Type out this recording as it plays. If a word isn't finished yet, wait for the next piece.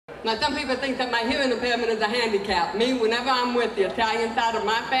Now, some people think that my hearing impairment is a handicap. Me, whenever I'm with the Italian side of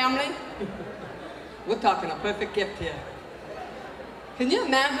my family, we're talking a perfect gift here. Can you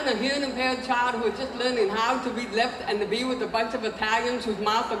imagine a hearing impaired child who is just learning how to read lips and to be with a bunch of Italians whose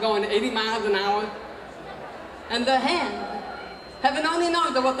mouths are going 80 miles an hour? And their hands. Heaven only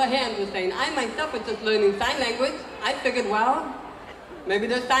knows what their hands are saying. I myself was just learning sign language. I figured, well, maybe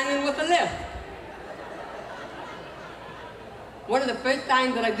they're signing with a lip. One of the first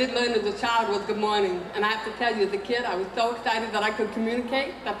signs that I did learn as a child was good morning. And I have to tell you, as a kid, I was so excited that I could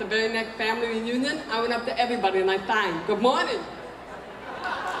communicate that the very next family reunion, I went up to everybody and I signed, good morning.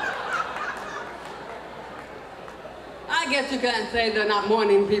 I guess you can't say they're not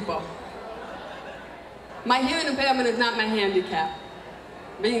morning people. My hearing impairment is not my handicap.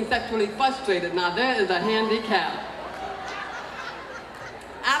 Being sexually frustrated, now there is a handicap.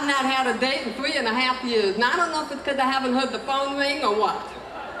 I've not had a date in 3.5 years. Now I don't know if it's because I haven't heard the phone ring or what.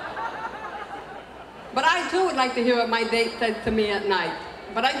 But I too would like to hear what my date says to me at night.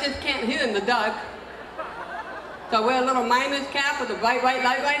 But I just can't hear in the dark. So I wear a little miner's cap with a bright white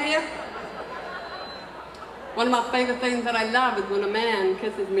light right here. One of my favorite things that I love is when a man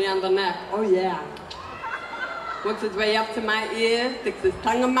kisses me on the neck. Oh yeah. Works his way up to my ear, sticks his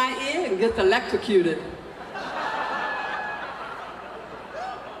tongue in my ear, and gets electrocuted.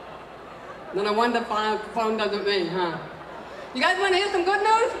 Then I wonder if the phone doesn't ring, huh? You guys want to hear some good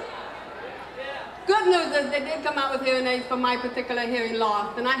news? Good news is they did come out with hearing aids for my particular hearing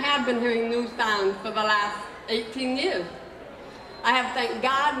loss, and I have been hearing new sounds for the last 18 years. I have thanked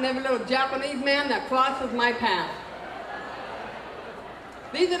God and every little Japanese man that crosses my path.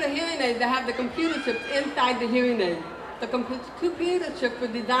 These are the hearing aids that have the computer chips inside the hearing aid. The computer chips were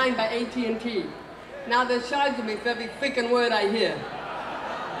designed by AT&T. Now they're charging me for every freaking word I hear.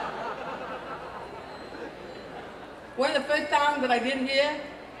 One of the first sounds that I did hear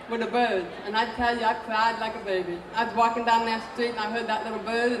were the birds. And I tell you, I cried like a baby. I was walking down that street and I heard that little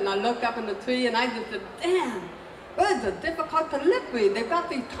bird and I looked up in the tree and I just said, damn, birds are difficult to lip read. They've got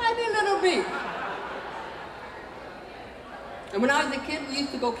these tiny little beaks. And when I was a kid, we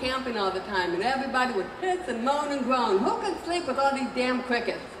used to go camping all the time and everybody would hiss and moan and groan. Who can sleep with all these damn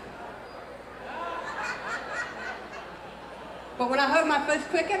crickets? But when I heard my first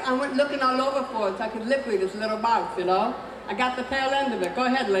cricket, I went looking all over for it so I could lip read this little box, you know? I got the tail end of it. Go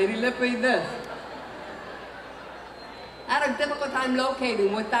ahead, lady, lip read this. I had a difficult time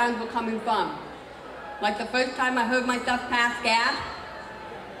locating where sounds were coming from. Like the first time I heard myself pass gas.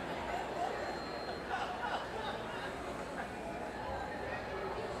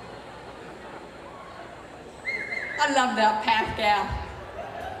 I love that pass gas.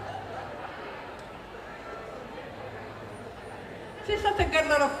 She's such a good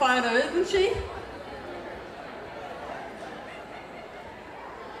little fighter, isn't she?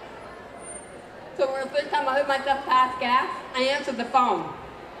 So the first time I heard myself pass gas, I answered the phone.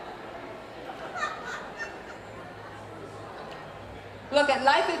 Look,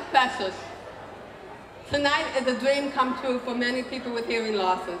 life is precious. Tonight is a dream come true for many people with hearing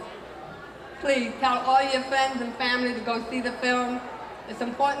losses. Please tell all your friends and family to go see the film. It's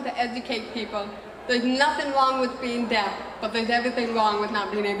important to educate people. There's nothing wrong with being deaf, but there's everything wrong with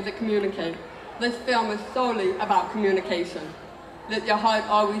not being able to communicate. This film is solely about communication. Let your heart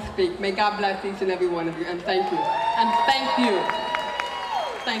always speak. May God bless each and every one of you, and thank you. And thank you.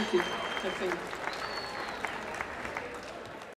 Thank you.